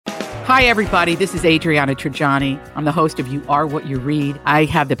Hi, everybody. This is Adriana Trajani. I'm the host of You Are What You Read. I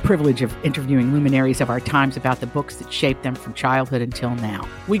have the privilege of interviewing luminaries of our times about the books that shaped them from childhood until now.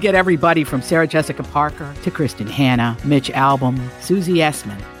 We get everybody from Sarah Jessica Parker to Kristen Hanna, Mitch Albom, Susie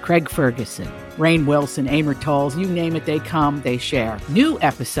Essman, Craig Ferguson, Rainn Wilson, Amor Tolls, you name it, they come, they share. New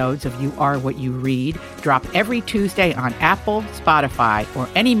episodes of You Are What You Read drop every Tuesday on Apple, Spotify, or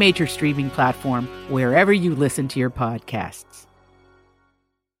any major streaming platform wherever you listen to your podcasts.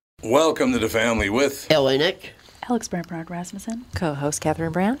 Welcome to the family with Ellie Nick, Alex Brandt Rasmussen, co-host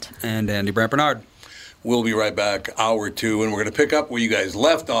Catherine Brandt, and Andy Brandt Bernard. We'll be right back, hour two, and we're going to pick up where you guys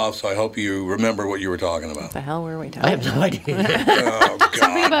left off, so I hope you remember what you were talking about. What the hell were we talking about? I have no idea. Oh, God,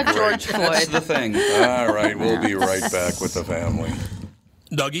 something about George Floyd. That's the thing. All right, we'll be right back with the family.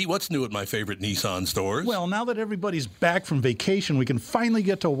 Dougie, what's new at my favorite Nissan stores? Well, now that everybody's back from vacation, we can finally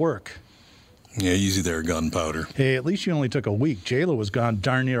get to work. Yeah, easy there, gunpowder. Hey, at least you only took a week. J-Lo was gone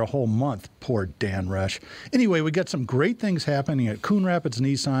darn near a whole month. Poor Dan Rush. Anyway, we got some great things happening at Coon Rapids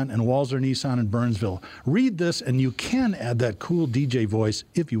Nissan and Walser Nissan in Burnsville. Read this, and you can add that cool DJ voice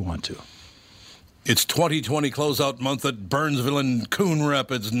if you want to. It's 2020 closeout month at Burnsville and Coon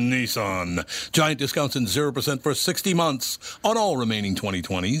Rapids Nissan. Giant discounts and 0% for 60 months on all remaining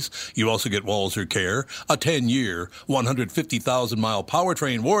 2020s. You also get Walser Care, a 10-year, 150,000-mile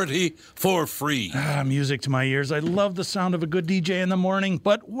powertrain warranty for free. Music to my ears. I love the sound of a good DJ in the morning,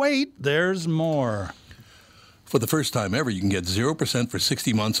 but wait, there's more. For the first time ever, you can get 0% for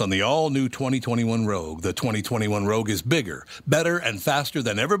 60 months on the all-new 2021 Rogue. The 2021 Rogue is bigger, better, and faster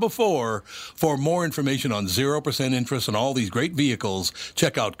than ever before. For more information on 0% interest on all these great vehicles,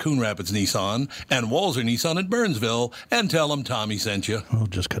 check out Coon Rapids Nissan and Walser Nissan in Burnsville, and tell them Tommy sent you. We'll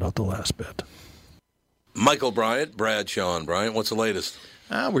just cut out the last bit. Michael Bryant, Bradshaw and Bryant, what's the latest?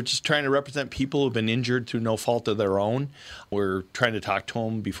 We're just trying to represent people who've been injured through no fault of their own. We're trying to talk to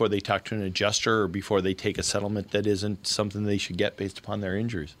them before they talk to an adjuster or before they take a settlement that isn't something they should get based upon their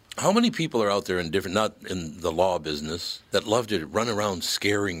injuries. How many people are out there in different, not in the law business, that love to run around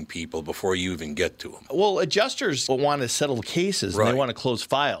scaring people before you even get to them? Well, adjusters want to settle cases and they want to close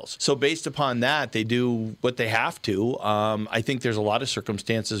files. So based upon that, they do what they have to. I think there's a lot of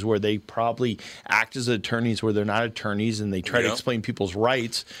circumstances where they probably act as attorneys where they're not attorneys and they try to explain people's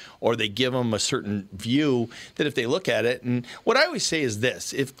rights, or they give them a certain view that if they look at it, and what I always say is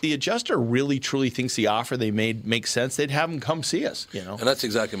this, if the adjuster really truly thinks the offer they made makes sense, they'd have them come see us, you know. And that's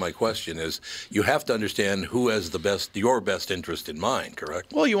exactly my question is, you have to understand who has your best interest in mind,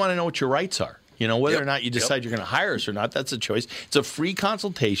 correct? Well, you want to know what your rights are. You know, whether or not you decide you're going to hire us or not, that's a choice. It's a free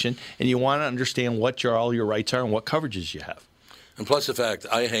consultation, and you want to understand what all your rights are and what coverages you have. And plus the fact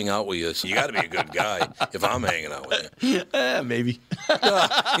I hang out with you, so you got to be a good guy if I'm hanging out with you. Maybe.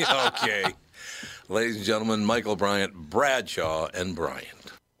 Okay. Ladies and gentlemen, Michael Bryant, Bradshaw and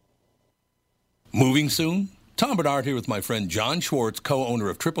Bryant. Moving soon? Tom Bernard here with my friend John Schwartz, co-owner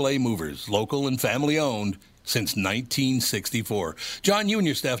of AAA Movers, local and family-owned since 1964. John, you and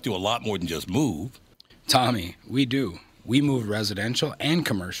your staff do a lot more than just move. Tommy, we do. We move residential and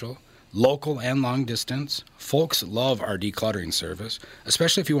commercial, local and long distance. Folks love our decluttering service,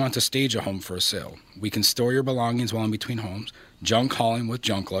 especially if you want to stage a home for a sale. We can store your belongings while in between homes, junk hauling with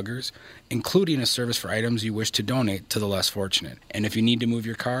junk luggers, including a service for items you wish to donate to the less fortunate. And if you need to move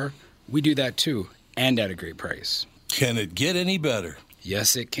your car, we do that too, and at a great price. Can it get any better?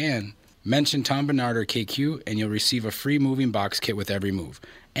 Yes, it can. Mention Tom Bernard or KQ, and you'll receive a free moving box kit with every move.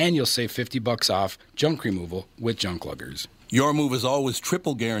 And you'll save $50 off junk removal with junk luggers. Your move is always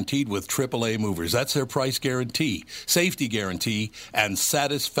triple guaranteed with AAA Movers. That's their price guarantee, safety guarantee, and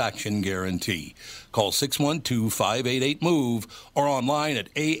satisfaction guarantee. Call 612-588-MOVE or online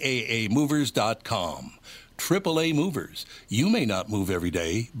at aaamovers.com. AAA Movers. You may not move every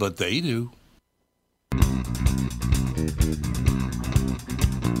day, but they do.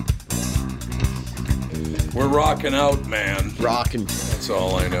 We're rocking out, man. Rocking. That's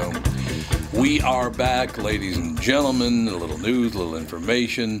all I know. We are back, ladies and gentlemen. A little news, a little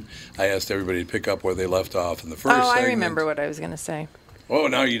information. I asked everybody to pick up where they left off in the first segment. I remember what I was going to say. Oh,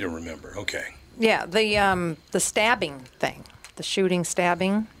 now you don't remember. Okay. Yeah, the stabbing thing, the shooting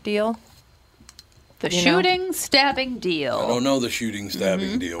stabbing deal. The shooting stabbing deal. I don't know the shooting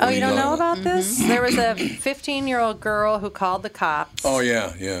stabbing deal. Oh, you don't know about this? There was a 15-year-old girl who called the cops. Oh,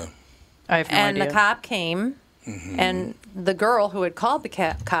 yeah, yeah. I have no idea. And the cop came, and the girl who had called the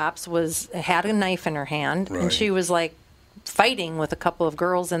cops had a knife in her hand, and she was like fighting with a couple of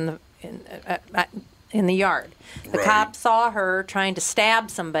girls in the yard. The cop saw her trying to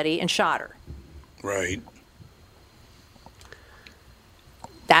stab somebody and shot her. Right.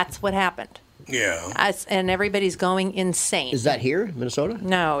 That's what happened. Yeah. And everybody's going insane. Is that here, Minnesota?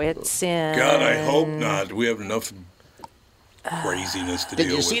 No, it's in. God, I hope not. We have enough craziness to deal with.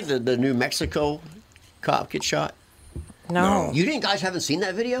 Did you see the New Mexico cop get shot? No. You guys haven't seen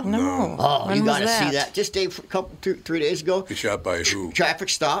that video? No. Oh, When you was got to see that? that. Just 3 days ago. Get shot by who? Traffic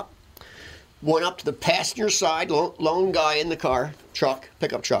stop. Went up to the passenger side. Lone guy in the car,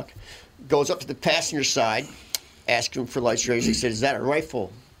 pickup truck. Goes up to the passenger side, asks him for license plate. He said, "Is that a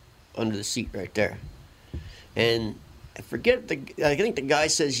rifle under the seat right there?" And I think the guy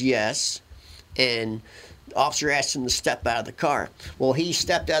says yes. And the officer asked him to step out of the car. Well, he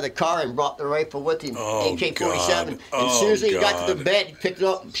stepped out of the car and brought the rifle with him, AK-47. And as soon as he got to the bed, he picked it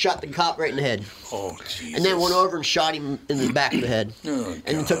up and shot the cop right in the head. Oh, Jesus. And then went over and shot him in the back of the head. And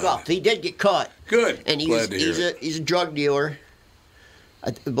then took off. He did get caught. Good. And he's a drug dealer.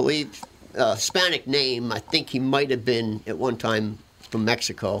 I believe Hispanic name. I think he might have been at one time from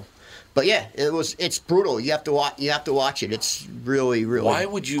Mexico. But yeah, it's brutal. You have to watch it. It's really, really. Why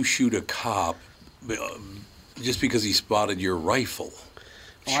would you shoot a cop just because he spotted your rifle?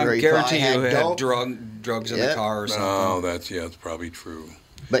 I guarantee you had drugs in the car or something. Oh, that's probably true.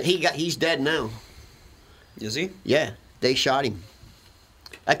 But he's dead now. Is he? Yeah, they shot him.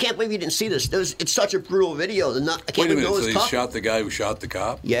 I can't believe you didn't see this. It's such a brutal video. I can't Wait a even minute, know so it's he tough. shot the guy who shot the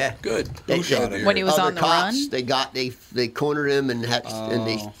cop? Yeah. Good. Who shot him? When he was Other on the cops, run? They cornered him and they had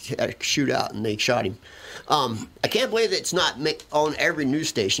a shootout and they shot him. I can't believe that it's not on every news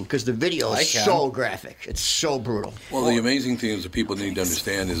station because the video is so graphic. It's so brutal. Well, the amazing thing is that people need to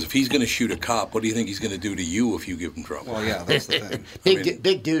understand is if he's going to shoot a cop, what do you think he's going to do to you if you give him trouble? Well, yeah, that's the thing.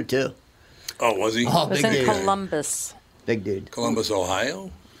 Big dude, too. Oh, was he? Oh, It was big in dude. Columbus. Big dude. Columbus,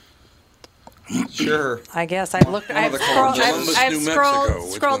 Ohio? Sure. I guess I've Columbus, New Mexico.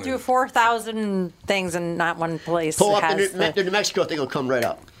 Which scrolled one through is- 4,000 things and not one place Pull up has the New Mexico thing will come right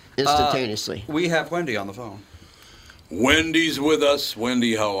up instantaneously. We have Wendy on the phone. Wendy's with us.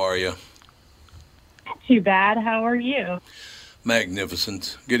 Wendy, how are you? Too bad. How are you?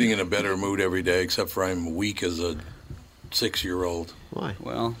 Magnificent. Getting in a better mood every day, except for I'm weak as a 6-year-old. Why?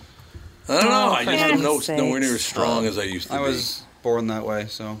 Well, I don't know. I for just am heaven's nowhere near as sakes. strong as I used to I be. was born that way,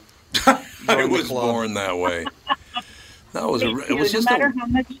 so. I Join the was club. born that way. No, it was No just matter a... how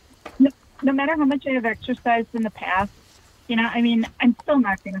much, no matter how much I have exercised in the past, I'm still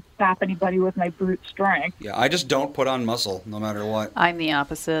not going to stop anybody with my brute strength. Yeah, I just don't put on muscle, no matter what. I'm the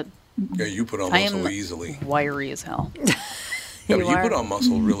opposite. Yeah, you put on I muscle am easily. wiry as hell. Yeah, but you are. put on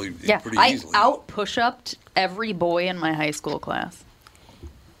muscle really Yeah, pretty I easily. out push-upped every boy in my high school class.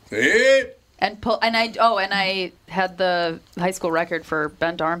 Hey! And I had the high school record for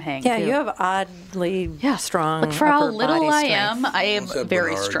bent arm hang. Yeah, too. you have oddly strong. Look, for how upper little body I strength. am, I am What's that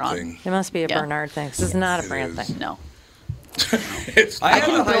very Bernard strong. thing? It must be a Yeah. Bernard thing. This is not a It Brand is. thing. No. I had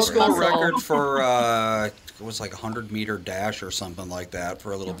can a high build school muscle. record for, it was like a 100-meter dash or something like that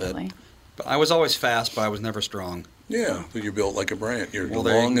for a little bit. Really? But I was always fast, but I was never strong. Yeah, but you're built like a brand. You're Well,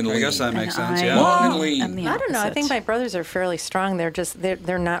 long and lean. I guess that makes And sense, I yeah. Long and lean. am the I don't know. I opposite. think my brothers are fairly strong. They're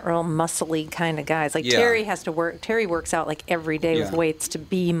not real muscly kind of guys. Like Yeah. Terry has to work. Terry works out like every day with Yeah. weights to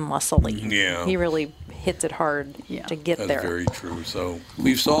be muscly. Yeah. He really hits it hard Yeah. to get That's there. very true. So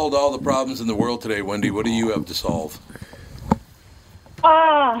we've solved all the problems in the world today, Wendy. What do you have to solve?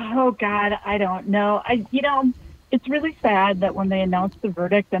 Oh God, I don't know. It's really sad that when they announced the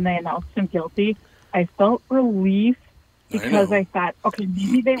verdict and they announced him guilty, I felt relief because know. I thought, okay,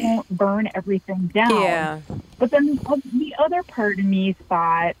 maybe they won't burn everything down. Yeah. But then the other part of me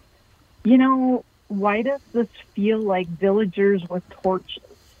thought, why does this feel like villagers with torches?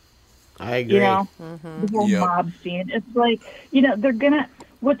 I agree. The whole Yep. mob scene. It's like, they're going to,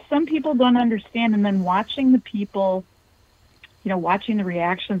 what some people don't understand, and then watching the people, watching the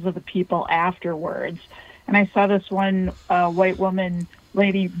reactions of the people afterwards. And I saw this one white woman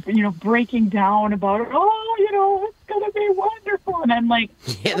lady, breaking down about, it's going to be wonderful. And I'm like,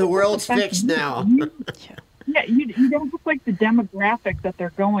 Yeah, the world's fixed now. Yeah, you don't look like the demographic that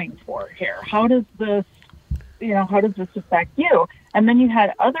they're going for here. How does this affect you? And then you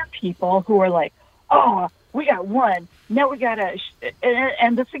had other people who were like, oh, we got one. Now we got to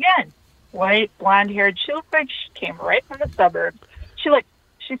end this again. White, blonde-haired. She looked like she came right from the suburbs. She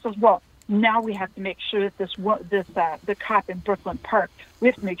says, well, now we have to make sure that the cop in Brooklyn Park, we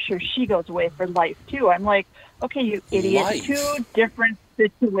have to make sure she goes away for life, too. I'm like, okay, you idiot. Life? Two different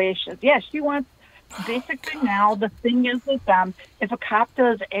situations. Yeah, she wants... Basically now the thing is with them, if a cop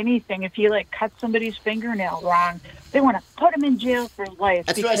does anything, if he cuts somebody's fingernail wrong, they want to put him in jail for life.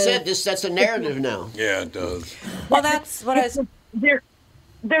 That's what I said. That's a narrative now. Yeah, it does. Well, that's what I was.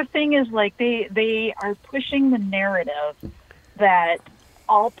 Their thing is they are pushing the narrative that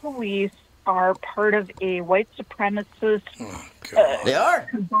all police are part of a white supremacist they are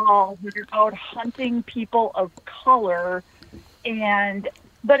cabal that are out hunting people of color,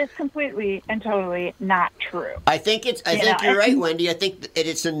 but it's completely and totally not true. I think you're right, Wendy. I think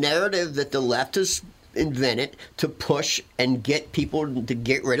it's a narrative that the left has invented to push and get people to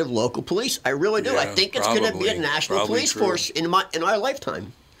get rid of local police. I really do. I think it's going to be a national police force in our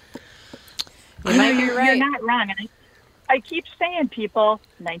lifetime. You're not wrong. And I keep saying, people,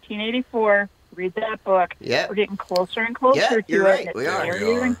 1984, read that book. Yeah. We're getting closer and closer to you're it. Right. We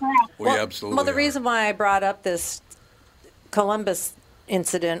are. We absolutely Well, the reason why I brought up this Columbus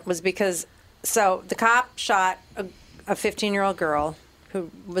incident was because, the cop shot a 15-year-old girl who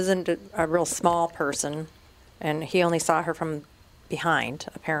wasn't a real small person, and he only saw her from behind,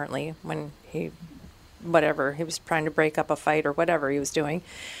 apparently, when he was trying to break up a fight or whatever he was doing.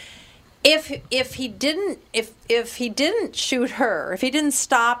 If he didn't shoot her, if he didn't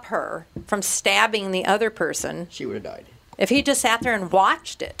stop her from stabbing the other person, she would have died. If he just sat there and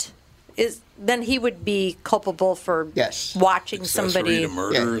watched it, then he would be culpable for watching somebody. To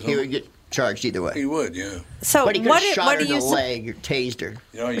murder he would get charged either way. He would, yeah. So but he could have shot her in the leg or tased her.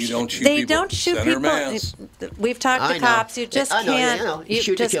 You don't shoot they people. don't shoot Center people. mass. We've talked to cops. You just can't. You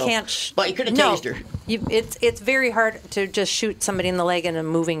shoot just to kill. can't. But you could have tased her. It's very hard to just shoot somebody in the leg in a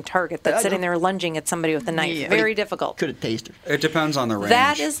moving target that's sitting there lunging at somebody with a knife. Yeah. Very difficult. Could have tased her. It depends on the range.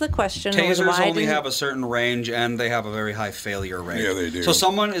 That is the question. Tasers only have a certain range, and they have a very high failure rate. Yeah, they do. So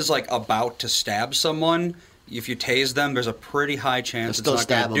someone is about to stab someone. If you tase them, there's a pretty high chance it's not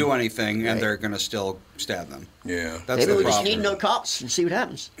going to do anything, and they're going to still stab them. Yeah, that's Maybe the we problem. just need no cops and see what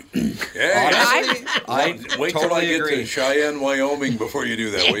happens. Honestly, wait till I get to Cheyenne, Wyoming before you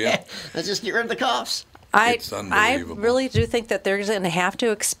do that, will you? Let's just get rid of the cops. I really do think that they're going to have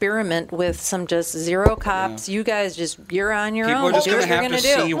to experiment with some just zero cops. You guys you're on your own. People are just going to have to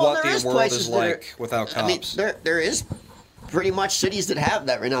see what the world is like without cops. I mean, there is pretty much cities that have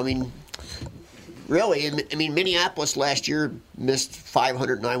that right now. I mean, really, Minneapolis last year missed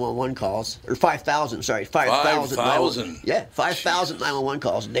 500 911 calls, or 5,000, sorry, 5,000. Yeah, 5,000 911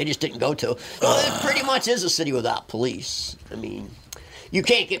 calls, and they just didn't go to. Well, it pretty much is a city without police. I mean,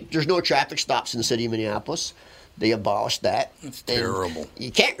 there's no traffic stops in the city of Minneapolis. They abolished that. It's terrible.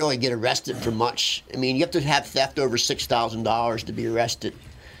 You can't really get arrested for much. I mean, you have to have theft over $6,000 to be arrested.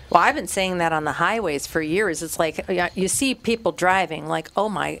 Well, I've been saying that on the highways for years. It's like you see people driving like, oh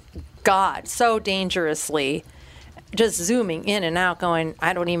my God, so dangerously, just zooming in and out, going,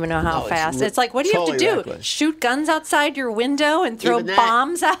 I don't even know how fast. It's like, what do you have to do? Reckless. Shoot guns outside your window and throw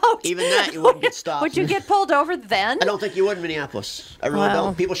bombs out? Even that, you wouldn't get stopped. Would you get pulled over then? I don't think you would in Minneapolis. I really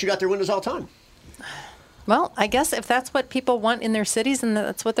don't. People shoot out their windows all the time. Well, I guess if that's what people want in their cities, then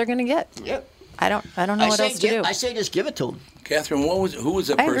that's what they're going to get. Yep. I don't know what else to do. I say just give it to them. Catherine, who was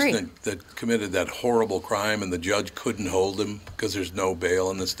that person that committed that horrible crime and the judge couldn't hold him because there's no bail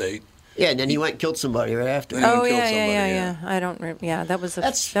in the state? Yeah, and then he went and killed somebody right after. Yeah. I don't. Yeah, that was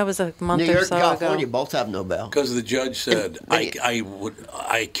a month New York or so and California ago. both have no bail. Because the judge said,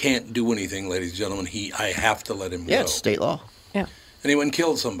 I can't do anything, ladies and gentlemen. I have to let him go. Yeah, it's state law. Yeah. And he went and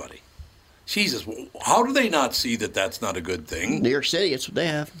killed somebody. Jesus, how do they not see that that's not a good thing? New York City, it's what they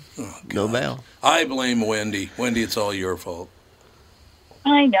have. Oh, no bail. I blame Wendy. Wendy, it's all your fault.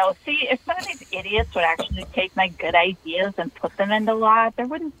 I know. See, if some of these idiots would actually take my good ideas and put them into law, there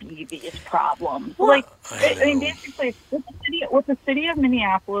wouldn't be these problems. Well, basically, what the city of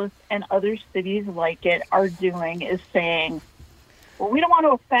Minneapolis and other cities like it are doing is saying, well, we don't want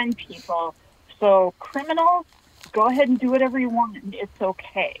to offend people, so criminals, go ahead and do whatever you want. It's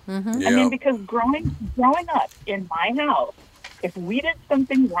okay. Mm-hmm. I mean, because growing up in my house, if we did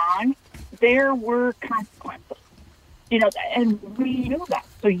something wrong, there were consequences. And we knew that.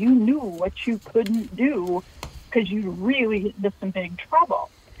 So you knew what you couldn't do because you really get some big trouble.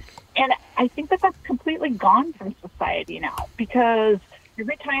 And I think that that's completely gone from society now, because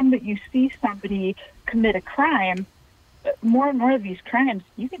every time that you see somebody commit a crime, more and more of these crimes,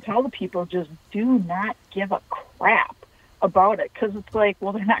 you can tell the people just do not give a crap about it, because it's like,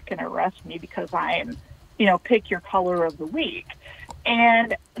 well, they're not going to arrest me because I'm, pick your color of the week.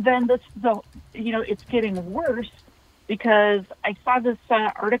 And then it's getting worse, because I saw this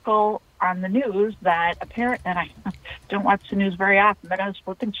article on the news that and I don't watch the news very often, but I was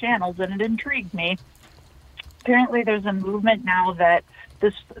flipping channels and it intrigued me. Apparently there's a movement now that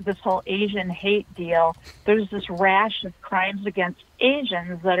this whole Asian hate deal, there's this rash of crimes against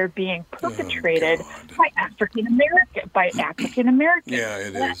Asians that are being perpetrated by African Americans. Yeah,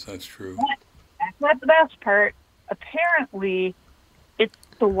 it is. That's true. That's not the best part. Apparently, it's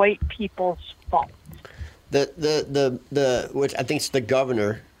the white people's fault. Which I think it's the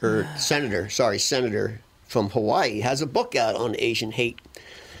governor or senator from Hawaii has a book out on Asian hate.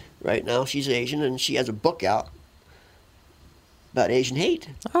 Right now, she's Asian, and she has a book out about Asian hate.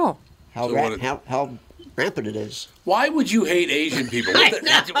 Oh, how rampant it is. Why would you hate Asian people?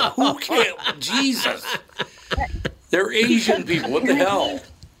 Who can't? Jesus, they're Asian people. What the hell?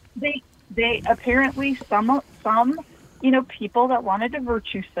 They apparently some people that wanted to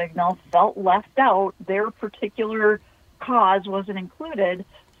virtue signal felt left out. Their particular cause wasn't included,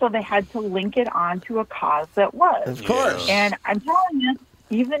 so they had to link it on to a cause that was. Of course. And I'm telling you,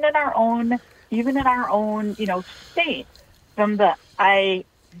 even in our own, state, I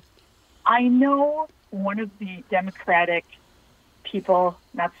know one of the Democratic people,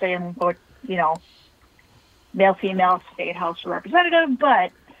 not saying male, female, state house representative,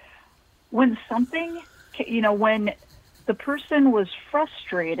 but when when the person was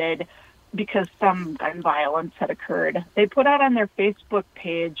frustrated because some gun violence had occurred, they put out on their Facebook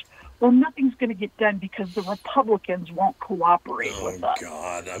page, well, nothing's going to get done because the Republicans won't cooperate with us. Oh,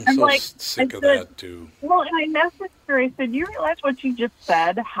 God, I'm so sick of that, too. Well, and I messaged her, I said, you realize what you just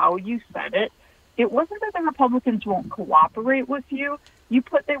said, how you said it? It wasn't that the Republicans won't cooperate with you. You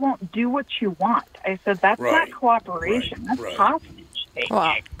put they won't do what you want. I said, that's not cooperation. That's hostage taking.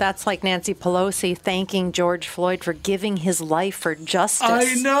 Well, that's like Nancy Pelosi thanking George Floyd for giving his life for justice.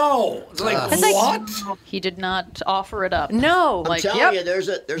 I know. It's like, what? He did not offer it up. No. I'm telling you, there's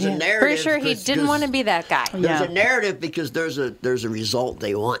a narrative. Pretty sure he didn't want to be that guy. There's a narrative because there's a result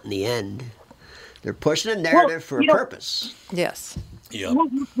they want in the end. They're pushing a narrative for a purpose. Yes. Yep.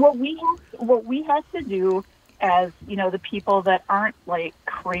 What we have to do as, the people that aren't like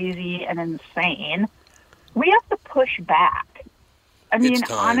crazy and insane, we have to push back. I mean,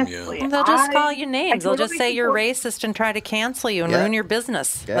 honestly. Well, they'll just call you names. They'll just say you're racist and try to cancel you and ruin your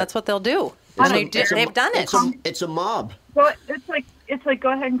business. Yeah. That's what they'll do. And they've done it. It's a mob. Well, it's like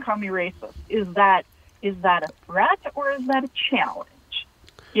go ahead and call me racist. Is that a threat or is that a challenge?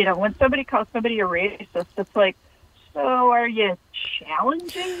 When somebody calls somebody a racist, it's like, so are you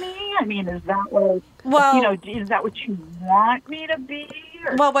challenging me? I mean, is that what you want me to be?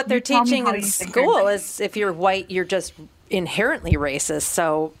 Well, what they're teaching in school is if you're white, you're just inherently racist.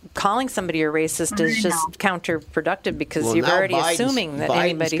 So calling somebody a racist is just counterproductive because you're already assuming that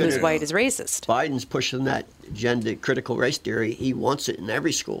anybody who's white is racist. Biden's pushing that agenda, critical race theory. He wants it in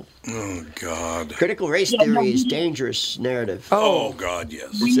every school. Oh, God. Critical race theory is dangerous narrative. Oh, God, yes.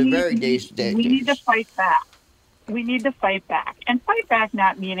 It's a very dangerous. We need to fight back. We need to fight back. And fight back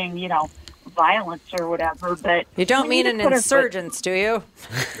not meaning, violence or whatever, but... You don't mean an insurgents, do you?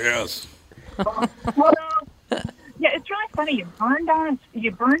 Yes. Well, yeah, it's really funny.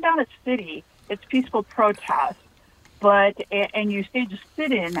 You burn down a city. It's peaceful protest, and you stage a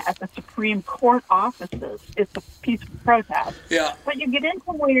sit-in at the Supreme Court offices. It's a peaceful protest. Yeah. But you get into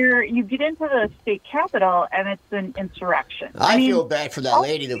the state capitol, and it's an insurrection. I feel bad for that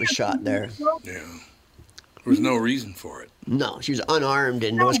lady that was shot there. Yeah. There was no reason for it. No, she was unarmed,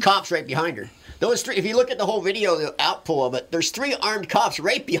 and there was cops right behind her. Those three. If you look at the whole video, the outpull of it, there's 3 armed cops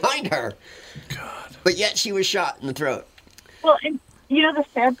right behind her. God. But yet she was shot in the throat. Well, and the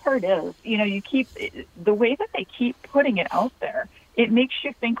sad part is, you keep the way that they keep putting it out there. It makes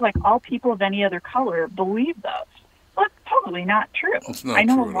you think like all people of any other color believe this. Well, that's totally not true. I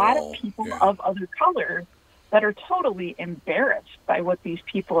know a lot of people of other colors that are totally embarrassed by what these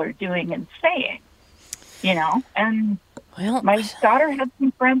people are doing and saying. And my daughter had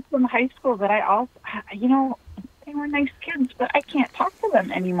some friends from high school that I also, they were nice kids, but I can't talk to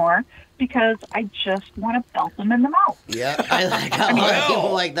them anymore because I just want to belt them in the mouth. Yeah, I like a lot of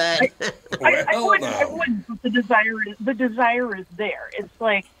people like that. I wouldn't, but the desire is there. It's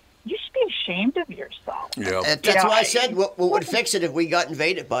like, you should be ashamed of yourself. Yeah. That's why I said what would fix it if we got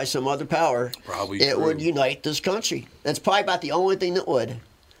invaded by some other power. Probably it would unite this country. That's probably about the only thing that would.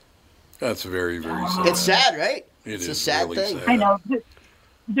 That's very, very sad. It's sad, right? It's a sad really thing. Sad. I know.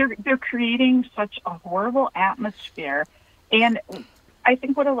 They're creating such a horrible atmosphere. And I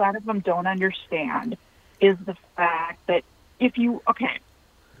think what a lot of them don't understand is the fact that if you,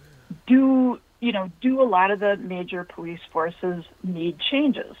 do a lot of the major police forces need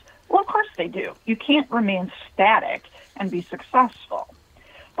changes? Well, of course they do. You can't remain static and be successful.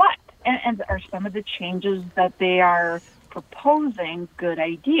 But, and are some of the changes that they are proposing good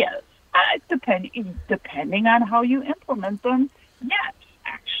ideas? Depending on how you implement them, yes,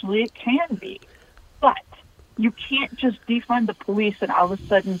 actually it can be. But you can't just defund the police and all of a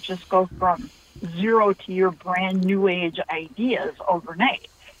sudden just go from zero to your brand new age ideas overnight.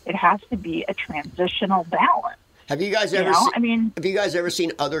 It has to be a transitional balance. Have you guys ever? Have you guys ever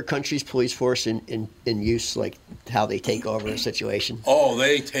seen other countries' police force in use, like how they take over a situation? Oh,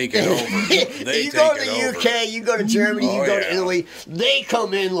 they take it over. You go to the UK, you go to Germany, you go to Italy. They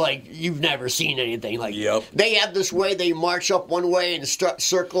come in like you've never seen anything. Like they have this way. They march up one way and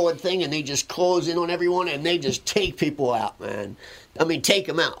circle and thing, and they just close in on everyone, and they just take people out, man. I mean, take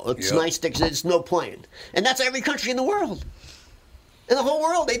them out. It's nice. It's no playing, and that's every country in the world. In the whole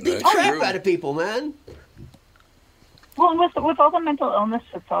world, they beat the crap out of people, man. Well, with all the mental illness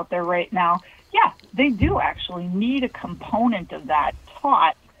that's out there right now, yeah, they do actually need a component of that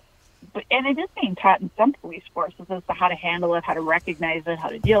taught. And it is being taught in some police forces as to how to handle it, how to recognize it, how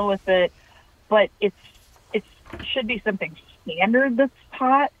to deal with it. But it should be something standard that's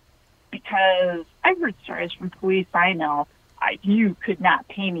taught, because I've heard stories from police I know. You could not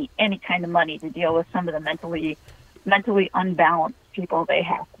pay me any kind of money to deal with some of the mentally unbalanced people they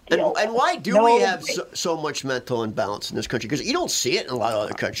have to deal with. And why do we have so much mental imbalance in this country? Because you don't see it in a lot of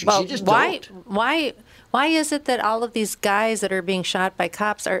other countries. Well, you just don't. Why is it that all of these guys that are being shot by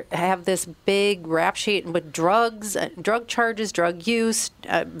cops have this big rap sheet with drugs, drug charges, drug use,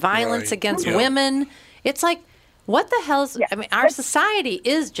 violence against women? It's like, what the hell's... I mean, our society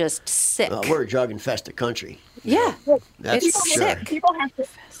is just sick. We're a drug-infested country. Yeah. That's sick.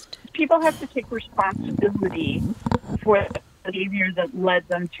 People have to take responsibility for the behavior that led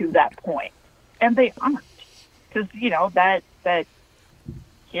them to that point. And they aren't. Because, that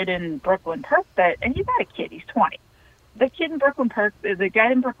kid in Brooklyn Park, and you got a kid, he's 20. The kid in Brooklyn Park, the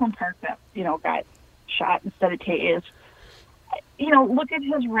guy in Brooklyn Park that, got shot instead of tased, look at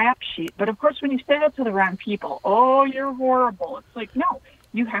his rap sheet. But of course, when you say that to the wrong people, oh, you're horrible. It's like, no,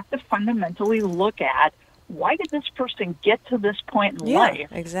 you have to fundamentally look at, why did this person get to this point in life?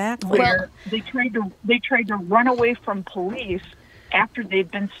 Exactly. Where they tried to run away from police after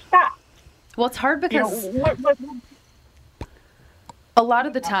they've been stopped. Well, it's hard because a lot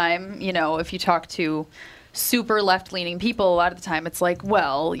of the time, if you talk to super left-leaning people, a lot of the time it's like,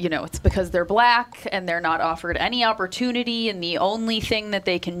 well, it's because they're black and they're not offered any opportunity, and the only thing that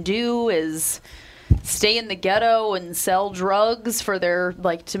they can do is stay in the ghetto and sell drugs for their,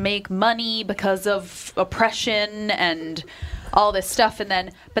 to make money because of oppression and all this stuff.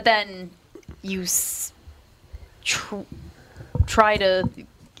 But then you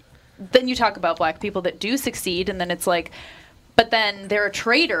then you talk about black people that do succeed, and then it's like, but then they're a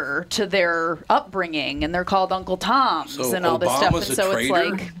traitor to their upbringing, and they're called Uncle Toms and all this stuff. And so it's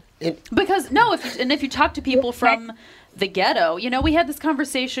like, because if you talk to people from the ghetto, we had this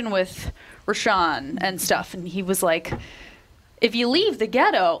conversation with Rashawn and stuff, and he was like, if you leave the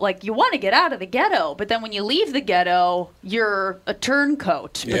ghetto, you want to get out of the ghetto, but then when you leave the ghetto, you're a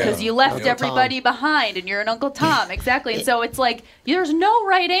turncoat because you left everybody behind, and you're an Uncle Tom. Exactly. And so it's like, there's no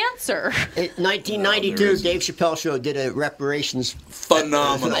right answer. In 1992, Dave Chappelle Show did a reparations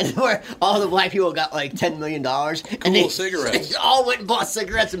phenomenal where all the black people got $10 million. Cool cigarettes. They all went and bought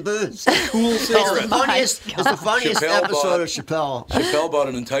cigarettes and booze. Cool cigarettes. It's the funniest episode of Chappelle. Chappelle bought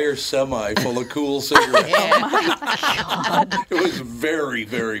an entire semi full of cool cigarettes. Oh my God. It was very,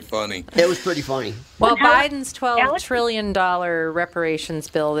 very funny. It was pretty funny. Well, Biden's $12 trillion reparations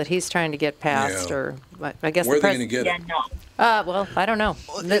bill that he's trying to get passed, or I guess where are they going to get it? Well, I don't know.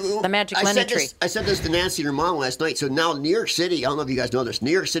 The magic money tree. I said this to Nancy and her mom last night. So now New York City, I don't know if you guys know this,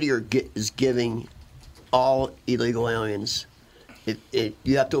 New York City is giving all illegal aliens,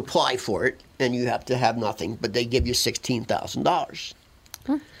 you have to apply for it, and you have to have nothing, but they give you $16,000.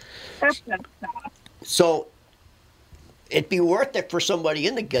 So it'd be worth it for somebody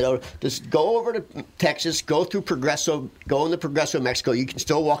in the ghetto to just go over to Texas, go through Progreso, go into Progreso, Mexico. You can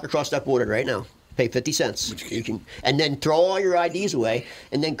still walk across that border right now. Pay 50 cents. You can, and then throw all your IDs away,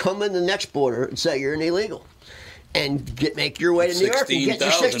 and then come in the next border and say you're an illegal. And make your way to New York and get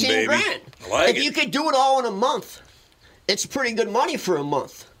your 16 grand. If you could do it all in a month, it's pretty good money for a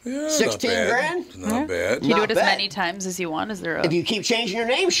month. Yeah, 16 grand? Not bad. Can you do it as many times as you want? Is there If you keep changing your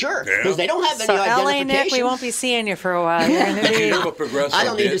name, sure. Because they don't have any so identification. LA Nick, we won't be seeing you for a while. You're gonna be... I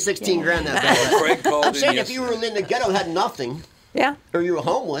don't need the 16 grand that bad. Craig called I'm saying if you were in the ghetto and had nothing, or you were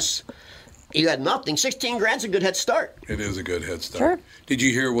homeless, you had nothing, 16 grand's a good head start. It is a good head start. Sure. Did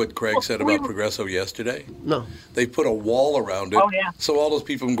you hear what Craig said about Progreso yesterday? No. They put a wall around it, so all those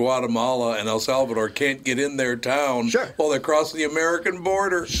people from Guatemala and El Salvador can't get in their town while they're crossing the American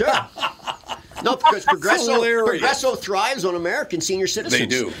border. Sure. No, because Progreso thrives on American senior citizens. They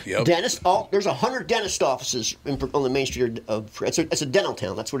do, yep. There's 100 dentist offices on the main street of. It's a dental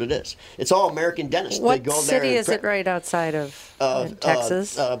town. That's what it is. It's all American dentists. What they go city there is it right outside of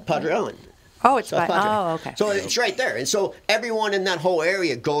Texas? Padre Island. Oh, it's by. Oh, okay. So it's right there, and so everyone in that whole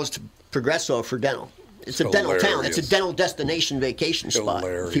area goes to Progreso for dental. It's a dental town. It's a dental destination vacation spot.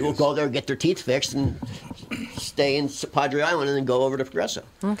 People go there, get their teeth fixed, and stay in Padre Island, and then go over to Progresso.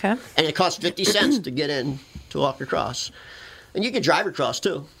 Okay. And it costs 50 cents to get in to walk across. And you can drive across,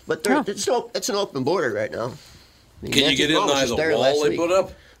 too. But it's an open border right now. Can you get in by the wall they put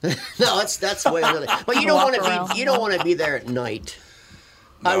up? No, that's way really. But you don't want to be there at night.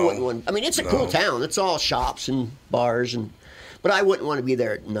 No, I wouldn't want. I mean, it's a cool town. It's all shops and bars, but I wouldn't want to be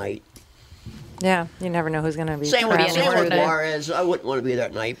there at night. Yeah, you never know who's going to be. Same with Juarez. I wouldn't want to be there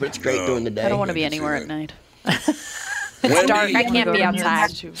at night, but it's great during the day. I don't want to be anywhere at night. It's dark. I can't be outside.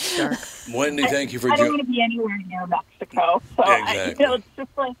 It's too dark. Wendy, thank you for. I don't want to be anywhere near Mexico, so exactly. It's just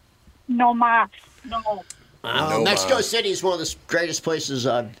like no max, no. Mexico City is one of the greatest places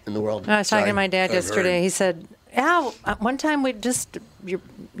in the world. I was talking to my dad yesterday. He said, "Yeah, one time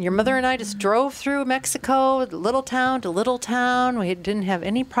your mother and I just drove through Mexico, little town to little town. We didn't have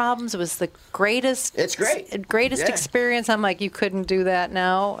any problems. It was the greatest. It's great. Greatest experience." I'm like, you couldn't do that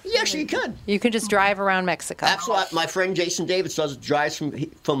now. Yes, you could. You can just drive around Mexico. Absolutely. My friend Jason Davis drives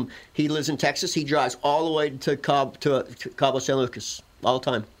from. He lives in Texas. He drives all the way to Cabo San Lucas all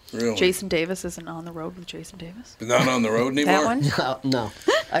the time. Really? Jason Davis isn't on the road with Jason Davis? Not on the road anymore? That one? No.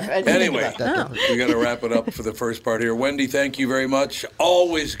 Anyway, we got to wrap it up for the first part here. Wendy, thank you very much.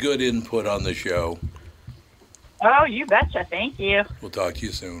 Always good input on the show. Oh, you betcha. Thank you. We'll talk to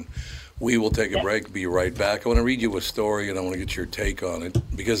you soon. We will take a break, be right back. I want to read you a story, and I want to get your take on it,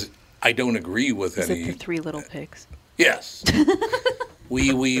 because I don't agree with any... Is it the Three Little Pigs? Yes.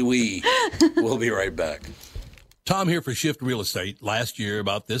 We. We'll be right back. Tom here for Shift Real Estate. Last year,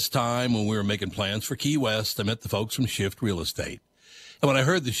 about this time, when we were making plans for Key West, I met the folks from Shift Real Estate. And when I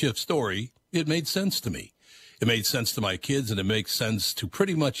heard the Shift story, it made sense to me. It made sense to my kids, and it makes sense to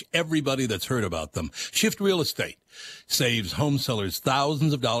pretty much everybody that's heard about them. Shift Real Estate saves home sellers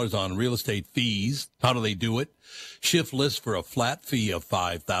thousands of dollars on real estate fees. How do they do it? Shift lists for a flat fee of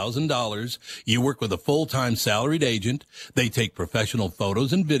 $5,000. You work with a full-time salaried agent. They take professional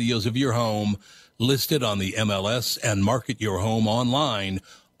photos and videos of your home, list it on the MLS, and market your home online,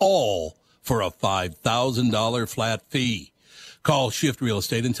 all for a $5,000 flat fee. Call Shift Real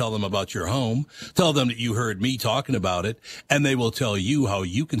Estate and tell them about your home. Tell them that you heard me talking about it, and they will tell you how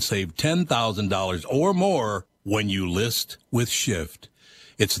you can save $10,000 or more when you list with Shift.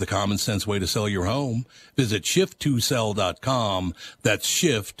 It's the common sense way to sell your home. Visit shift2sell.com. That's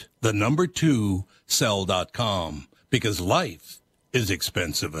shift, 2, sell.com. Because life is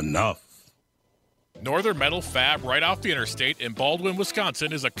expensive enough. Northern Metal Fab, right off the interstate in Baldwin,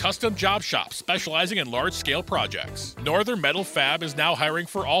 Wisconsin, is a custom job shop specializing in large-scale projects. Northern Metal Fab is now hiring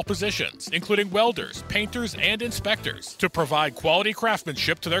for all positions, including welders, painters, and inspectors, to provide quality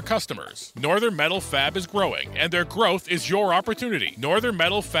craftsmanship to their customers. Northern Metal Fab is growing, and their growth is your opportunity. Northern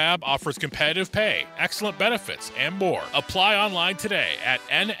Metal Fab offers competitive pay, excellent benefits, and more. Apply online today at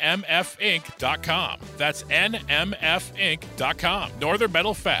nmfinc.com. That's nmfinc.com. Northern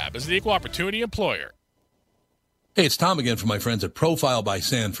Metal Fab is an equal opportunity employer. Hey, it's Tom again from my friends at Profile by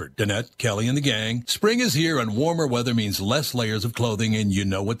Sanford. Danette, Kelly, and the gang. Spring is here, and warmer weather means less layers of clothing, and you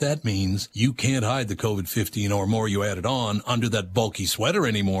know what that means. You can't hide the COVID-15 or more you added on under that bulky sweater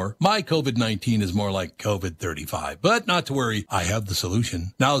anymore. My COVID-19 is more like COVID-35. But not to worry, I have the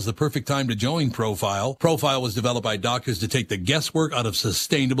solution. Now is the perfect time to join Profile. Profile was developed by doctors to take the guesswork out of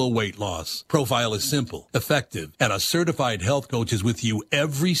sustainable weight loss. Profile is simple, effective, and a certified health coach is with you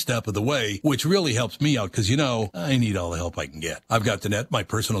every step of the way, which really helps me out because, you know, I need all the help I can get. I've got Danette, my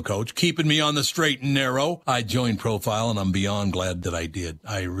personal coach, keeping me on the straight and narrow. I joined Profile, and I'm beyond glad that I did.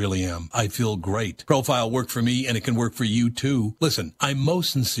 I really am. I feel great. Profile worked for me, and it can work for you, too. Listen, I'm most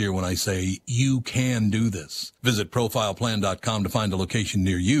sincere when I say you can do this. Visit profileplan.com to find a location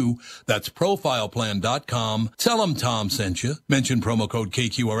near you. That's profileplan.com. Tell them Tom sent you. Mention promo code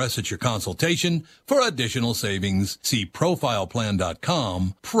KQRS at your consultation for additional savings. See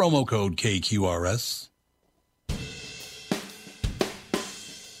profileplan.com, promo code KQRS.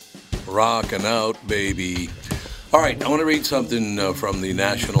 Rocking out, baby. All right, I want to read something from the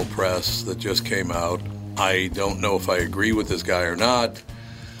national press that just came out. I don't know if I agree with this guy or not,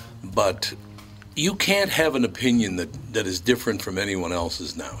 but you can't have an opinion that is different from anyone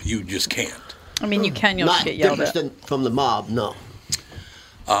else's now. You just can't. I mean, you can. You'll get yelled at. From the mob, no.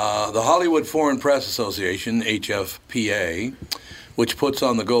 The Hollywood Foreign Press Association, HFPA, which puts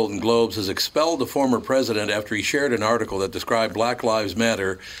on the Golden Globes, has expelled the former president after he shared an article that described Black Lives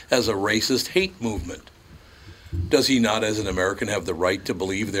Matter as a racist hate movement. Does he not, as an American, have the right to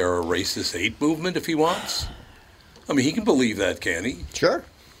believe they're a racist hate movement if he wants? I mean, he can believe that, can he? Sure.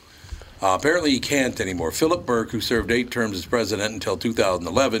 Apparently he can't anymore. Philip Burke, who served 8 terms as president until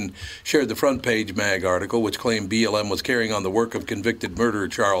 2011, shared the front page mag article, which claimed BLM was carrying on the work of convicted murderer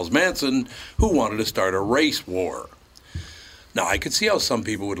Charles Manson, who wanted to start a race war. Now, I could see how some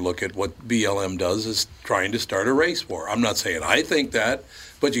people would look at what BLM does as trying to start a race war. I'm not saying I think that,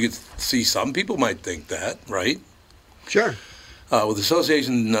 but you could see some people might think that, right? Sure. With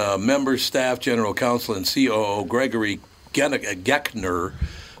association members, staff, general counsel, and COO Gregory Geckner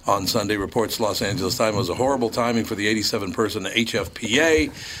on Sunday reports Los Angeles Times was a horrible timing for the 87-person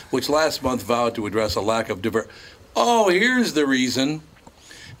HFPA, which last month vowed to address a lack of diversity. Oh, here's the reason.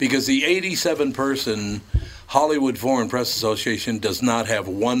 Because the 87-person Hollywood Foreign Press Association does not have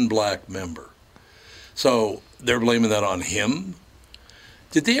one black member. So they're blaming that on him.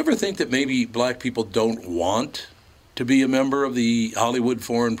 Did they ever think that maybe black people don't want to be a member of the Hollywood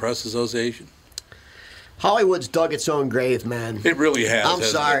Foreign Press Association? Hollywood's dug its own grave, man. It really has. I'm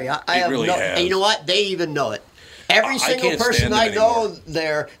sorry. I have really has. And you know what? They even know it. Every single person I know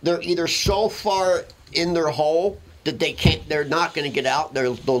there, they're either so far in their hole that they're not going to get out.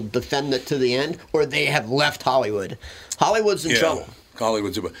 They'll defend it to the end, or they have left Hollywood. Hollywood's in trouble.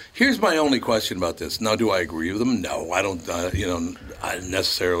 Hollywood's. Here's my only question about this. Now, do I agree with them? No, I don't.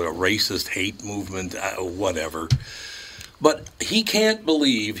 Necessarily a racist hate movement, whatever. But he can't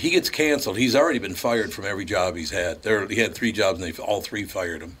believe he gets canceled. He's already been fired from every job he's had. He had 3 jobs, and all 3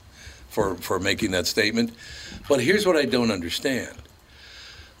 fired him for making that statement. But here's what I don't understand: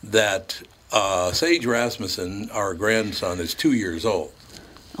 that Sage Rasmussen, our grandson, is 2 years old.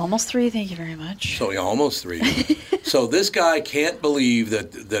 Almost 3, thank you very much. So, almost 3. So this guy can't believe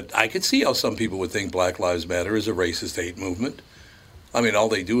that I could see how some people would think Black Lives Matter is a racist hate movement. I mean, all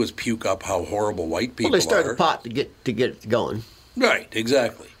they do is puke up how horrible white people are. Well, they start a pot to get it going. Right,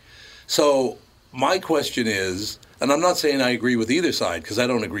 exactly. So my question is, and I'm not saying I agree with either side, because I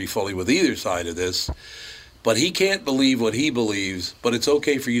don't agree fully with either side of this, but he can't believe what he believes, but it's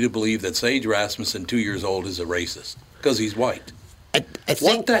okay for you to believe that Sage Rasmussen, 2 years old, is a racist, because he's white. I think,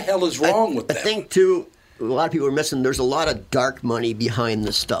 what the hell is wrong with that? I think, too, a lot of people are missing, there's a lot of dark money behind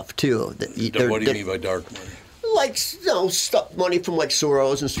this stuff, too. What do you mean by dark money? Like, stuff money from like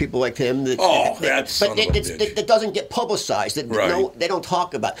Soros and people like him. That doesn't get publicized. They don't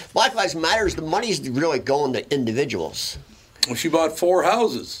talk about. Black Lives Matter. The money's really going to individuals. Well, she bought 4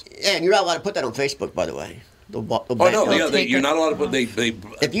 houses. Yeah, and you're not allowed to put that on Facebook, by the way. You're not allowed to put.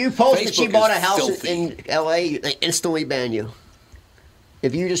 If you post that she bought a house in L.A., they instantly ban you.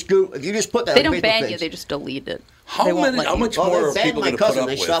 If you just put that, they don't ban you; they just delete it. How much more are people going to put up with?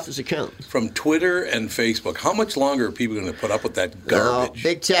 They stopped his account from Twitter and Facebook. How much longer are people going to put up with that garbage?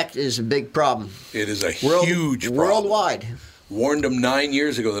 Big tech is a big problem. It is a huge problem. Worldwide. Warned them 9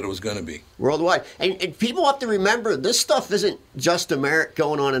 years ago that it was going to be. Worldwide. And people have to remember, this stuff isn't just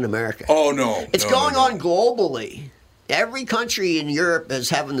going on in America. Oh, no. It's going on globally. Every country in Europe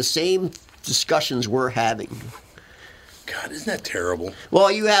is having the same discussions we're having. God, isn't that terrible?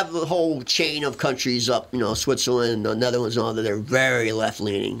 Well, you have the whole chain of countries up, Switzerland, the Netherlands, and all that. They're very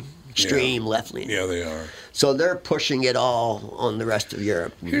left-leaning, extreme left-leaning. Yeah, they are. So they're pushing it all on the rest of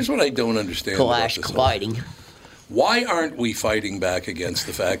Europe. Here's what I don't understand about this. Colliding. Why aren't we fighting back against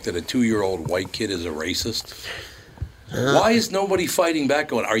the fact that a 2-year-old white kid is a racist? Why is nobody fighting back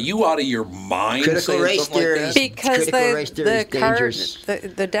going, are you out of your mind? Critical race theory. Like because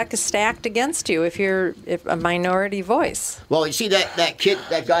the deck is stacked against you if you're a minority voice. Well, you see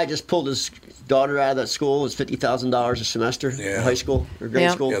that guy just pulled his daughter out of that school. It's $50,000 a semester in high school or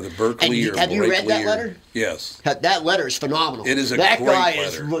grade school. Yeah, the Berkeley or have you read that letter? Yes. That letter is phenomenal. It is a great letter.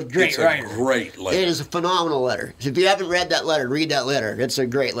 Is a great writer. It's a great letter. It is a phenomenal letter. If you haven't read that letter, read that letter. It's a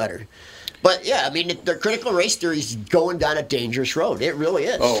great letter. But yeah, I mean, the critical race theory is going down a dangerous road. It really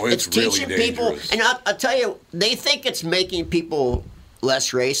is. Oh, it's really teaching dangerous. people, and I'll tell you, they think it's making people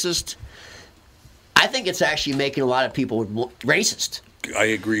less racist. I think it's actually making a lot of people racist. I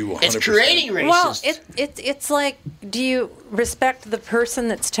agree 100%. It's creating racist. Well, it's like, do you respect the person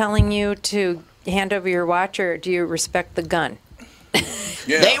that's telling you to hand over your watch, or do you respect the gun?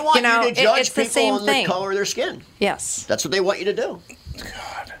 Yeah. They want you to judge people on the color of their skin. Yes. That's what they want you to do.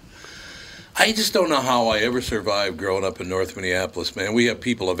 God. I just don't know how I ever survived growing up in North Minneapolis, man. We have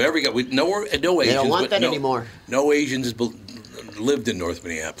people of every no Asians. They don't want that anymore. No Asians lived in North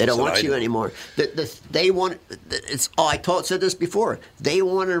Minneapolis. They don't want you anymore. They want. Said this before. They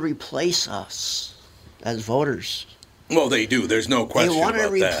want to replace us as voters. Well, they do. There's no question about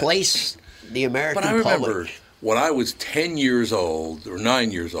that. They want to replace the American public. But I remember when I was 10 years old or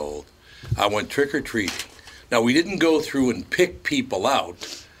 9 years old, I went trick-or-treating. Now, we didn't go through and pick people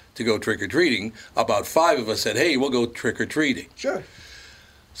out to go trick-or-treating. About 5 of us said, hey, we'll go trick-or-treating. Sure.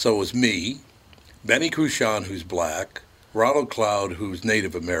 So it was me, Benny Cruchon, who's black, Ronald Cloud, who's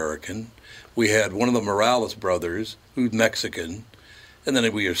Native American. We had one of the Morales brothers, who's Mexican. And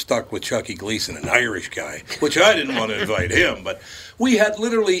then we were stuck with Chucky Gleason, an Irish guy, which I didn't want to invite him. But we had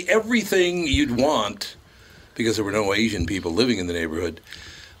literally everything you'd want because there were no Asian people living in the neighborhood.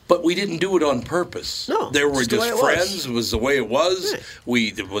 But we didn't do it on purpose. No, there were just friends. It was the way it was.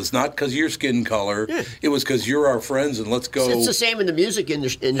 Yeah. It was not because of your skin color. Yeah. It was because you're our friends and let's go. It's the same in the music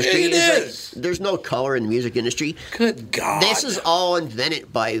industry. It is. Like, there's no color in the music industry. Good God. This is all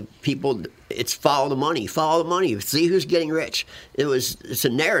invented by people. It's follow the money. Follow the money. See who's getting rich. It's a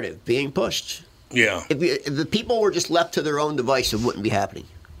narrative being pushed. Yeah. If the people were just left to their own device, it wouldn't be happening.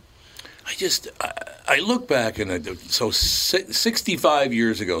 I look back and so 65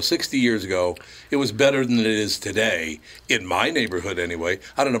 years ago, 60 years ago, it was better than it is today, in my neighborhood anyway.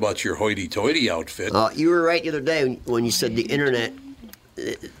 I don't know about your hoity-toity outfit. You were right the other day when you said the internet.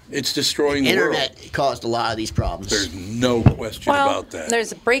 It's destroying the world. Internet caused a lot of these problems. There's no question about that.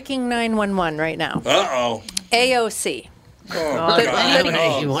 There's a breaking 911 right now. Uh-oh. AOC.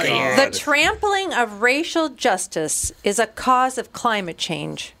 The trampling of racial justice is a cause of climate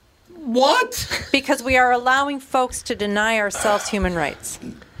change. What? Because we are allowing folks to deny ourselves human rights.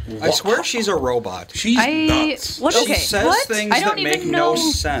 I swear she's a robot. She's nuts. She says things that make no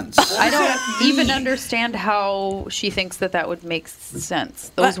sense. I don't even understand how she thinks that would make sense.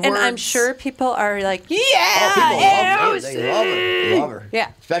 Those words. And I'm sure people are like, people love her. They love her. Yeah.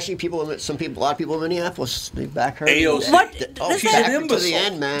 Especially a lot of people in Minneapolis, they back her. AOC. She's an imbecile. To the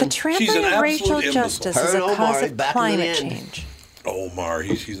end, man. The trampling of racial justice is a cause of climate change. Omar,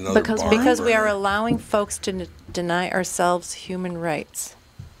 she's another because we are allowing folks to deny ourselves human rights.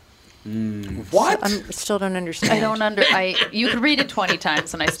 What? I still don't understand. I don't you could read it 20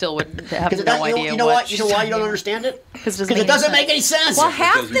 times and I still would have no idea. You know why you don't understand it? Because it doesn't make any sense. Well,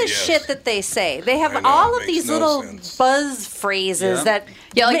 half the shit that they say, they have all of these little buzz phrases that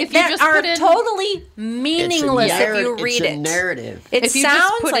if you just are totally meaningless if you read it. It's a narrative. It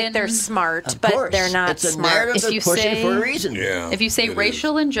sounds like they're smart, but they're not it's a smart. Narrative they're pushing for a reason. Yeah, if you say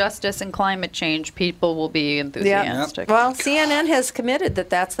racial injustice and climate change, people will be enthusiastic. Yeah. Well, CNN has committed that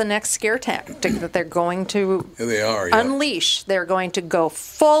that's the next scare tactic that they're going to unleash. They're going to go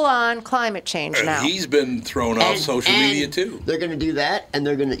full on climate change now. He's been thrown off social media too. They're going to do that, and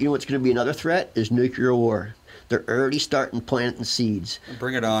they're going to. You know what's going to be another threat is nuclear war. They're already starting planting seeds.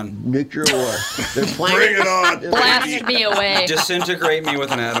 Bring it on. Nuclear war. They're planting. Bring it on. Blast me away. Disintegrate me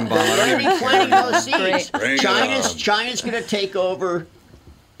with an atom bomb. They're already planting those seeds. China's going to take over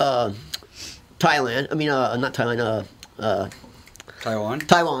Thailand. I mean, not Thailand. Taiwan.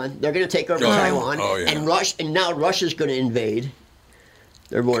 Taiwan. They're going to take over Taiwan, and now Russia's going to invade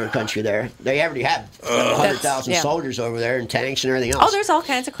their border country there. They already have 100,000 soldiers over there and tanks and everything else. Oh, there's all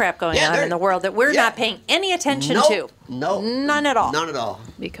kinds of crap going on in the world that we're not paying any attention to. No. None at all. None at all.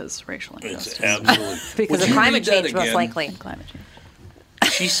 Because racial injustice. It's absolutely. Because of climate change, most likely. Climate change.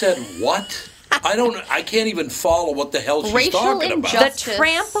 She said what? I can't even follow what the hell she's talking about. The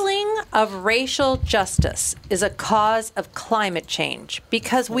trampling of racial justice is a cause of climate change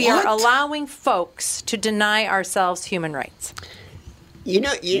because we are allowing folks to deny ourselves human rights.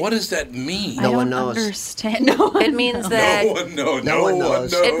 What does that mean? No one knows. Understand. It means that no one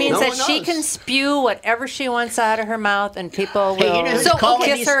knows. It means that she can spew whatever she wants out of her mouth, and people will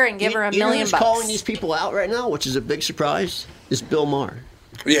kiss her and give her $1 million. Who's calling these people out right now, which is a big surprise, is Bill Maher.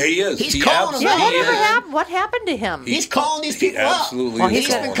 Yeah, he is. He's calling them out. What happened to him? He's calling these people out. Absolutely. Well, he's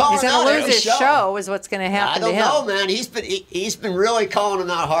going to lose his show. Is what's going to happen to him. I don't know, man. He's been really calling them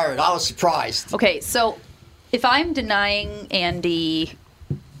out hard. I was surprised. Okay, so if I'm denying Andy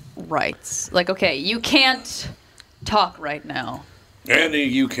rights, you can't talk right now. Andy,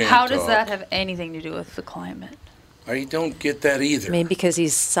 you can't How does that have anything to do with the climate? I don't get that either. Maybe because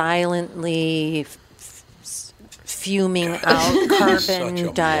he's silently fuming out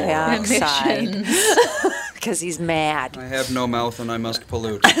carbon dioxide because he's mad. I have no mouth and I must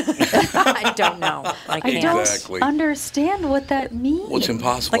pollute. I don't know. I don't understand what that means. Well, it's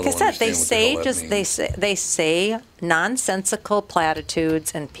impossible. Like I said, they say nonsensical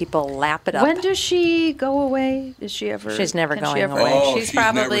platitudes and people lap it up. When does she go away? Is she ever? She's never going away. She's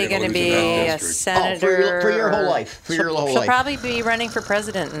probably going to be a senator for your whole life. She'll probably be running for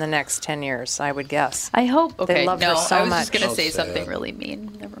president in the next 10 years, I would guess. I hope. Okay, they love her so I was much. just going to say something really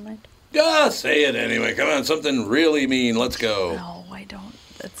mean. Never mind. Say it anyway. Come on, something really mean. Let's go. No, I don't.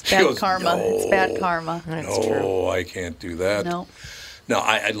 It's bad karma. No. It's bad karma. That's true. I can't do that. No. No,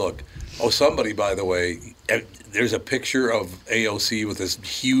 I look. Oh, somebody, by the way, there's a picture of AOC with this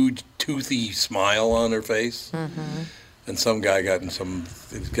huge, toothy smile on her face. Mm-hmm. and some guy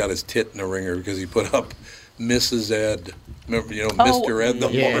he's got his tit in a ringer because he put up Mrs. Ed. Remember, Mr. Ed the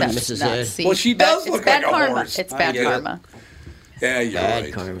horse. Mrs. Ed. Well, she does look like a horse. It's bad karma. Yeah, you're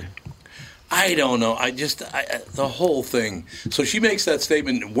right. Karma. I don't know. The whole thing. So she makes that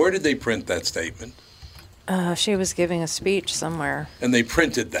statement. Where did they print that statement? She was giving a speech somewhere. And they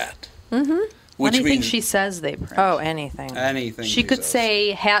printed that. Mm-hmm. Which anything means, she says, they print. Oh, anything. Anything. She could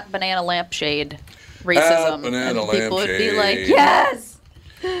say hat, banana, lampshade, racism. Hat, banana, and people would be lampshade. like, yes!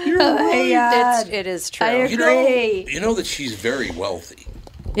 You're right. It is true. I agree. You know that she's very wealthy.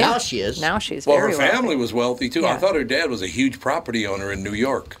 Yeah. Now she is. Now she's well, very her family was wealthy, too. Yeah. I thought her dad was a huge property owner in New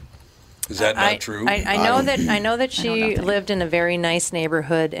York. Is that not true? I know that she lived in a very nice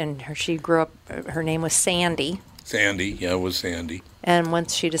neighborhood, and she grew up. Her name was Sandy. Sandy, yeah, it was Sandy. And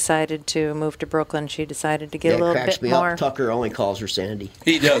once she decided to move to Brooklyn, she decided to get a little cracks bit me more. Up. Tucker only calls her Sandy.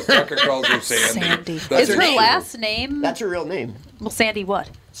 He does. Tucker calls her Sandy. Is her last name? That's her real name. Well, Sandy what?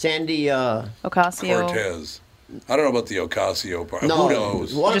 Sandy Ocasio. Cortez. I don't know about the Ocasio part. No, who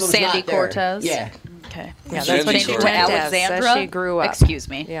knows? Just Sandy Cortez. Yeah. Okay. Yeah, That's what Sandy to Cortez. Alexandra. She grew up. Excuse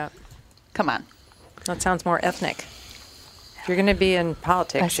me. Yeah. Come on. That sounds more ethnic. If you're going to be in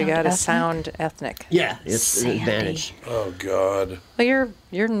politics, you got to sound ethnic. Yeah, it's an advantage. Oh God. Well,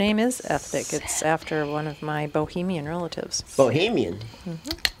 your name is ethnic. It's after one of my Bohemian relatives. Bohemian. Mm-hmm.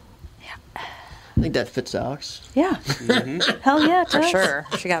 Yeah. I think that fits Alex. Yeah. Mm-hmm. Hell yeah, it For does. sure.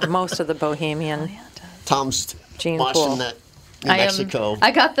 She got most of the Bohemian. Tom's gene watching pool. that New Mexico. I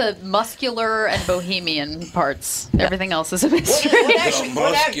got the muscular and bohemian parts. Everything else is a mystery.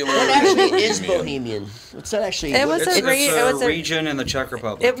 What actually is Bohemian? What's that actually? It was It's a a region in the Czech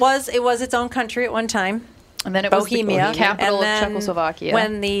Republic. It was its own country at one time. And then it Bohemia, was the capital and then of Czechoslovakia.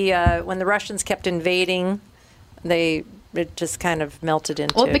 When the Russians kept invading, it just kind of melted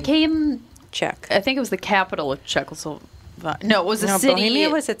into. Well, it became Czech. I think it was the capital of Czechoslovakia. No, it was a city. Bohemia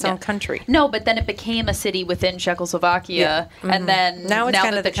was its own country. No, but then it became a city within Czechoslovakia, and then now it's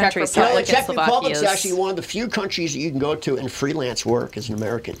kind that of the the Czech countryside. Republic the Czech and Republic is Slovakia actually one of the few countries that you can go to and freelance work as an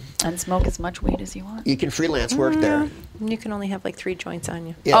American. and smoke as much weed as you want. You can freelance work there. You can only have like 3 joints on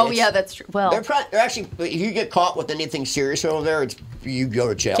you. Yeah, that's true. Well, they're actually, if you get caught with anything serious over there, you go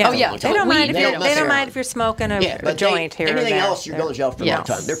to jail. Yeah. for a long time. They don't mind. They They don't mind if you're smoking a but joint here. Anything or there. else, you're going to jail for a long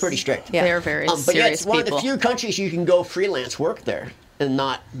time. They're pretty strict. They're very But yeah, serious it's one people. of the few countries you can go freelance work there and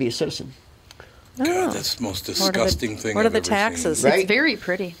not be a citizen. God, that's the most disgusting thing What are I've the ever taxes? seen. It's very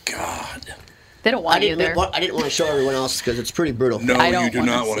pretty. God. They don't want you there. I didn't want to show everyone else because it's pretty brutal. No, you do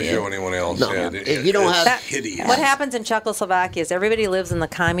not want to show anyone else. No. Yeah, If you don't have- it's hideous. What happens in Czechoslovakia is everybody lives in the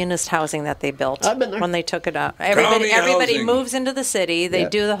communist housing that they built I've been there. when they took it up. Everybody housing. moves into the city. They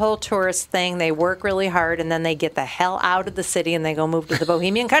do the whole tourist thing. They work really hard, and then they get the hell out of the city and they go move to the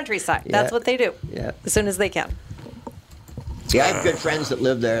Bohemian countryside. That's what they do. Yeah. As soon as they can. See, I have good friends that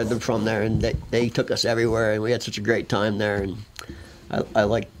live there. They're from there, and they took us everywhere, and we had such a great time there. And I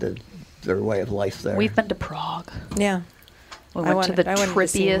liked their way of life there. We've been to Prague. Yeah. We went to the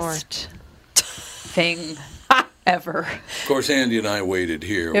trippiest thing ever. Of course, Andy and I waited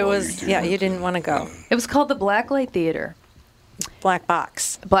here. It while was, you two went you didn't want to go. It was called the Blacklight Theater. Black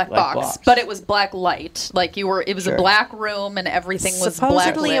box. Black box, but it was black light. Like it was a black room, and everything was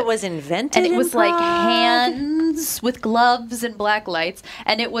Supposedly black. it was invented, and it in was like Prague. hands with gloves and black lights,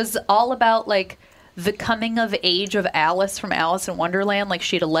 and it was all about like the coming of age of Alice from Alice in Wonderland. Like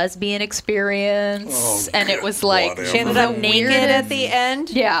she had a lesbian experience, and it was like She ended up naked at the end.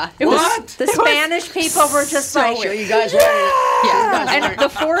 Yeah, it What? The Spanish people were just like, Sure, you guys learned Yeah, and the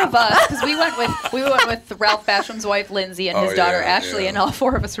 4 of us, because we went with Ralph Basham's wife Lindsay and his daughter Ashley, and all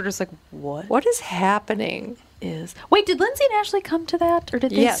 4 of us were just like, "What is happening?" Wait, did Lindsay and Ashley come to that, or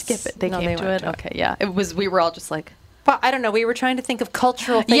did they Yes. skip it? They No, came they to went it. to it. Okay, yeah, it was. We were all just like, Well, I don't know. We were trying to think of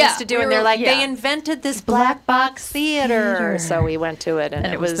cultural things to do, and they're like, they invented this black box theater. So we went to it, and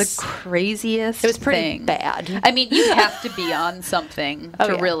it was the craziest. It was pretty thing. bad. I mean, you have to be on something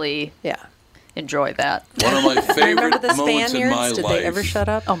to really enjoy that. One of my favorite Remember the moments in my Spaniards? Did life. they ever shut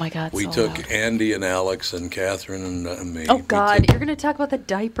up? Oh my God! We took Andy and Alex and Catherine and me. Oh God, you're going to talk about the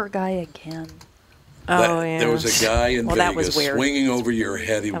diaper guy again. There was a guy in that was Vegas weird. swinging over your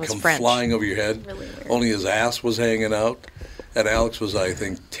head. He would was come French. flying over your head. Only his ass was hanging out. And Alex was, I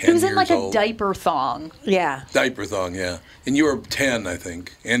think, 10 He was years in like a old. diaper thong. Yeah. Diaper thong, yeah. And you were 10, I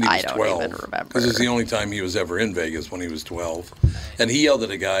think. Andy was I don't 12. even remember. Because it's the only time he was ever in Vegas, when he was 12. And he yelled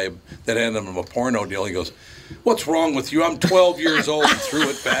at a guy that handed him a porno deal. He goes, "What's wrong with you? I'm 12 years old," and threw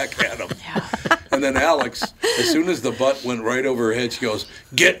it back at him. And And then Alex, as soon as the butt went right over her head, she goes,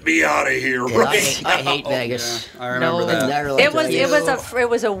 "Get me out of here!" Yeah, right? I hate Vegas. Yeah, I remember that. It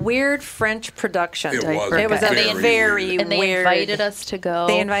was a weird French production. It was a very and they weird. Invited us to go.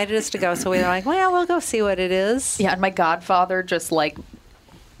 They invited us to go, so we were like, well, we'll go see what it is. Yeah, and my godfather just like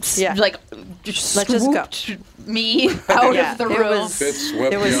let's just go. Me out of the room.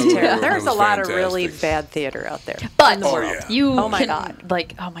 It was terrible. There's a lot of really bad theater out there. But oh my god,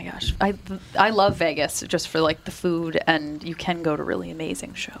 like oh my gosh, I love Vegas just for like the food, and you can go to really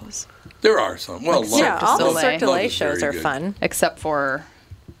amazing shows. There are some. Well, all the Cirque du Soleil shows are fun, except for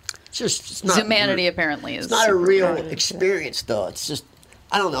it's not, Zumanity. Apparently, is it's not a real experience though. It's just.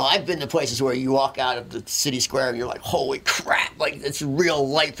 I don't know. I've been to places where you walk out of the city square and you're like, "Holy crap!" Like it's a real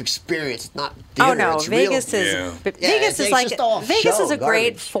life experience. It's not theater. Oh no, it's Vegas real. is Vegas is like Vegas is a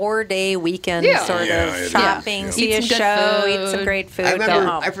great 4-day weekend sort of shopping, see a show, eat some great food, I remember, go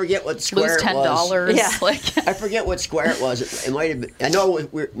home. I forget what square lose it was. $10. Yeah, I forget what square it was. It might have been. I know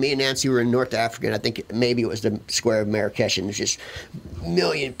me and Nancy were in North Africa, and I think maybe it was the square of Marrakesh, and there's just a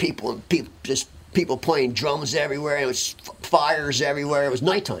million people and people playing drums everywhere. It was fires everywhere. It was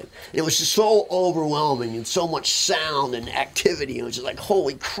nighttime. It was just so overwhelming and so much sound and activity. It was just like,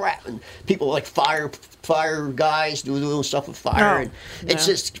 holy crap. And people like fire guys doing stuff with fire. And it's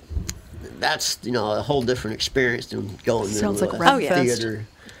just, that's, a whole different experience than going to a theater.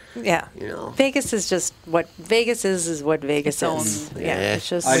 Yeah. Vegas is just what Vegas is what Vegas is. Yeah. It's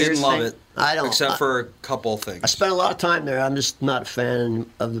just I didn't love it. I don't. Except for a couple things. I spent a lot of time there. I'm just not a fan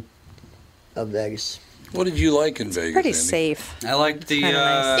of Vegas. What did you like in Vegas? Pretty Andy? safe. I liked the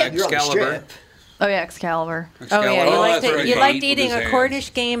Excalibur. Oh yeah, Excalibur. Oh yeah, you liked eating a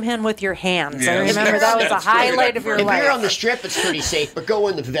Cornish game hen with your hands. I remember that was a highlight of your life. If you're on the Strip, it's pretty safe, but go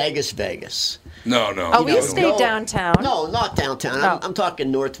into Vegas. No. Oh, we stayed downtown. No, not downtown. I'm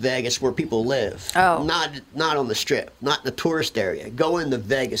talking North Vegas, where people live. Oh, not on the Strip, not in the tourist area. Go into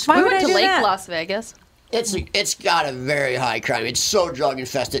Vegas. We went to Lake Las Vegas. It's got a very high crime. It's so drug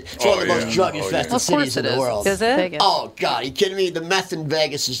infested. It's one of the most drug infested cities in the world. Is it? Vegas. Oh God, are you kidding me? The meth in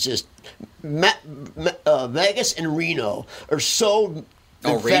Vegas is just Vegas and Reno are so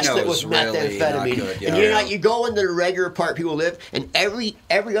infested with methamphetamine. Really and you go into the regular part people live, and every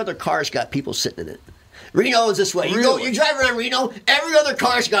other car's got people sitting in it. Reno is this way. You drive around Reno, every other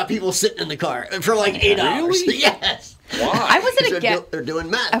car's got people sitting in the car for like 8 hours. Yes. Why? I was at they're doing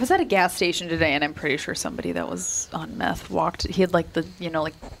meth. I was at a gas station today, and I'm pretty sure somebody that was on meth walked. He had like the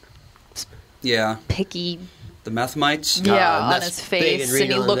picky the meth mites on his face,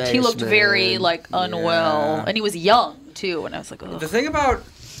 and he looked very like unwell, and he was young too. And I was like, ugh. The thing about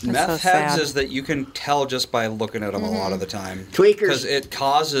meth heads is that you can tell just by looking at them a lot of the time. Tweakers. Because it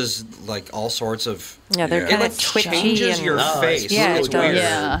causes like all sorts of... Yeah, they're kind of twitchy. It changes your face. Yeah, it's weird.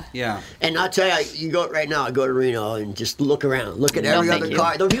 Yeah. And I'll tell you go right now, I go to Reno and just look around. Look at every other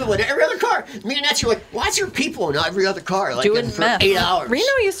car. There are people in every other car. Me and Nancy were like, why is there people in every other car? Like doing for meth. 8 hours. Reno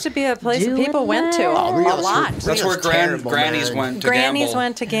used to be a place that people went to a lot. That's where grannies went to Grannies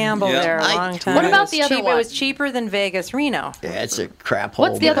went to gamble there a long time. What about the other one? It was cheaper than Vegas, Reno. Yeah, it's a crap hole.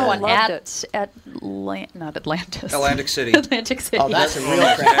 What's the other one? Not Atlantis. Atlantic City. Atlantic City. Oh, that's a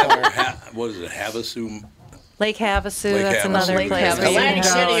real crap hole. What is it, Havasu? Lake Havasu, that's another place. Atlantic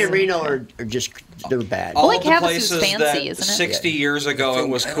City and Reno are just, they're bad. All Lake the Havasu's places fancy, that isn't it? 60 years ago it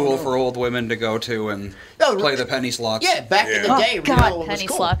was cool for old women to go to and play the penny slots. Yeah, back in the day, oh, God, Reno penny was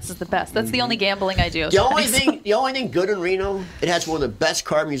cool. slots is the best. That's the only gambling I do. The only thing good in Reno, it has one of the best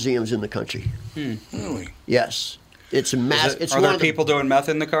car museums in the country. Really? Yes. It's a mass. Are there people doing meth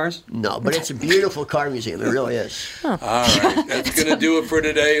in the cars? No, but it's a beautiful car museum. It really is. All right. That's going to do it for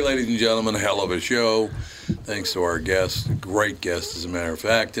today, ladies and gentlemen. A hell of a show. Thanks to our guest, a great guest, as a matter of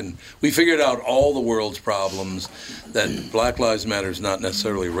fact. And we figured out all the world's problems, that Black Lives Matter is not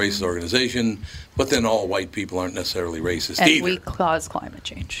necessarily a racist organization, but then all white people aren't necessarily racist either. And we cause climate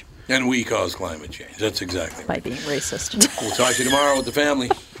change. And we cause climate change. That's exactly right. By being racist. We'll talk to you tomorrow with the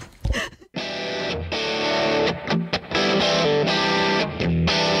family.